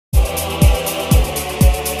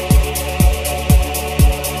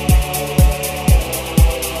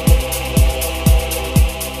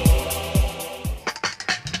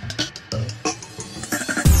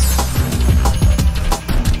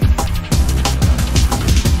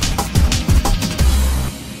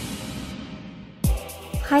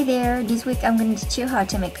Hi there, this week I'm going to teach you how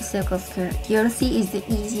to make a circle skirt. You'll see it's the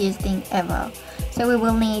easiest thing ever. So we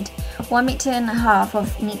will need 1.5 meters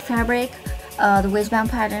of knit fabric, the waistband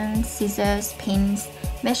pattern, scissors, pins,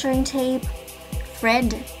 measuring tape,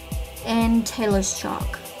 thread, and tailor's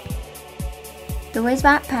chalk. The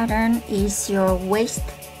waistband pattern is your waist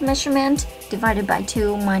measurement divided by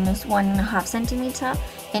 2 minus 1.5 centimeter,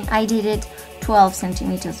 and I did it 12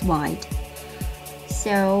 centimeters wide.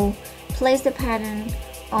 So place the pattern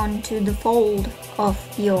onto the fold of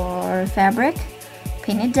your fabric,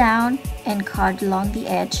 pin it down, and cut along the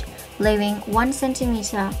edge, leaving 1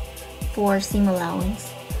 centimeter for seam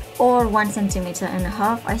allowance, or 1.5 centimeters.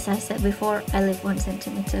 As I said before, I leave 1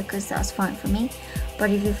 centimeter because that's fine for me.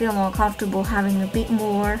 But if you feel more comfortable having a bit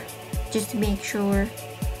more, just to make sure,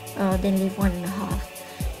 then leave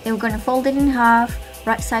 1.5. Then we're going to fold it in half,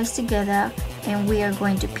 right sides together, and we are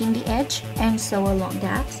going to pin the edge and sew along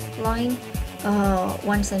that line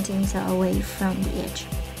 1 centimeter away from the edge.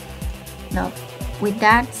 Now with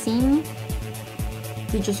that seam,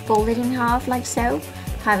 you just fold it in half like so,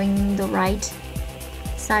 having the right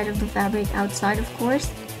side of the fabric outside, of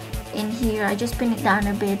course. And here I just pin it down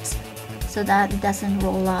a bit so that it doesn't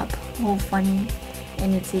roll up all funny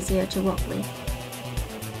and it's easier to work with.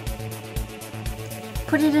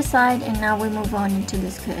 Put it aside, and now we move on into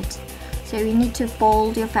the skirt. So you need to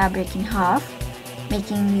fold your fabric in half,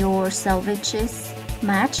 making your selvages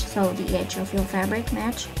match, so the edge of your fabric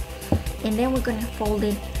match, and then we're going to fold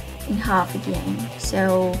it in half again,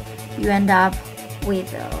 so you end up with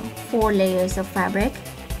 4 layers of fabric.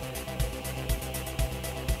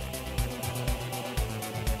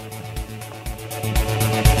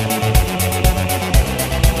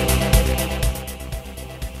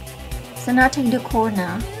 So now take the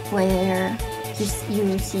corner where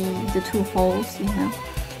you see the 2 folds,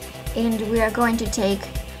 and we are going to take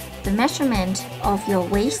the measurement of your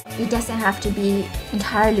waist. It doesn't have to be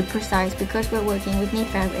entirely precise because we're working with knit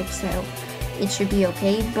fabric, so it should be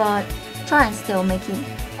okay, but try and still make it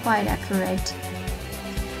quite accurate.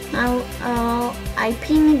 Now I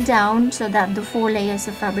pin it down so that the 4 layers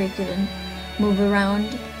of fabric didn't move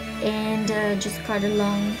around, and just cut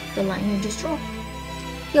along the line you just draw.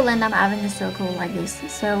 You'll end up having a circle like this.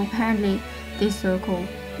 So apparently this circle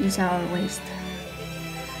is our waist.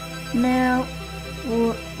 Now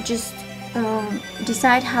we'll just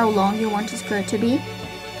decide how long you want the skirt to be,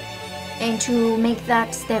 and to make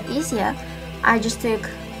that step easier, I just took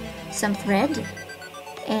some thread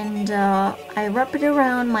and I wrap it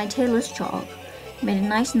around my tailor's chalk, made a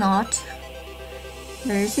nice knot,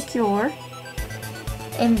 very secure,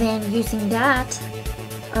 and then using that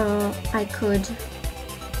I could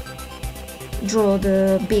draw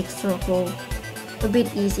the big circle a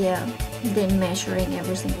bit easier than measuring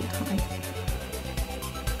every single time,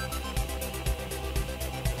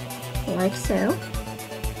 like so.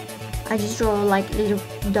 I just draw like little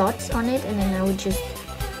dots on it, and then I would just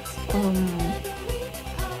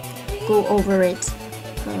go over it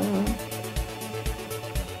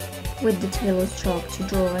with the tailor's chalk to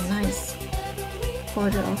draw a nice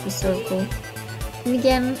border of a circle. And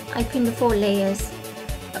again, I pin the 4 layers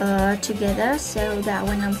together so that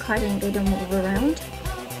when I'm cutting they don't move around.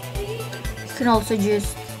 You can also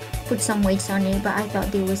just put some weights on it, but I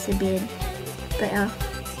thought it was a bit better.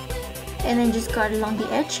 And then just cut along the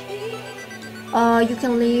edge. You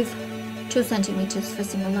can leave 2 centimeters for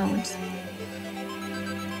seam allowance.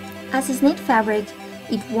 As it's knit fabric,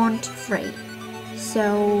 it won't fray,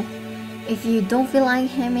 so if you don't feel like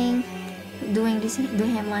hemming, doing the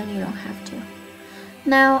hemline, you don't have to.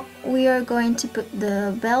 Now we are going to put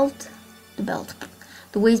the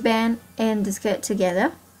waistband and the skirt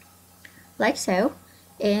together like so,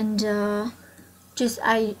 and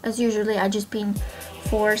as usually I just pin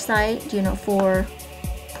 4 sides, 4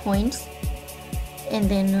 points, and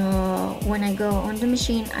then when I go on the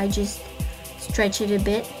machine I just stretch it a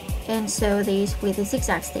bit and sew this with a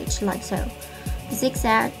zigzag stitch like so. The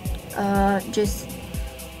zigzag,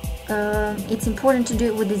 it's important to do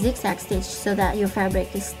it with the zigzag stitch so that your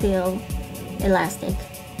fabric is still elastic.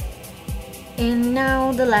 And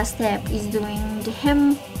now the last step is doing the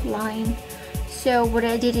hem line. So what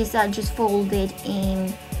I did is I just folded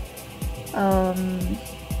in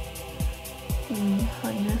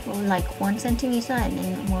like 1 centimeter, and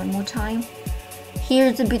then 1 more time. Here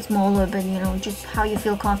it's a bit smaller, but just how you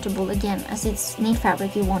feel comfortable. Again, as it's knit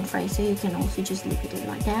fabric, it won't fray, so you can also just leave it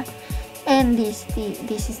like that. And this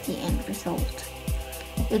is the end result.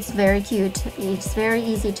 It's very cute. It's very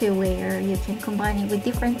easy to wear. You can combine it with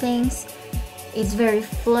different things. It's very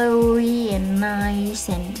flowy and nice,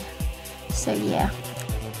 and so yeah.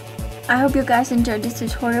 I hope you guys enjoyed this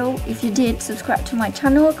tutorial. If you did, subscribe to my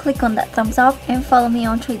channel, click on that thumbs up, and follow me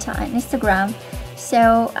on Twitter and Instagram.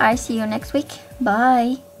 So I see you next week.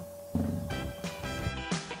 Bye.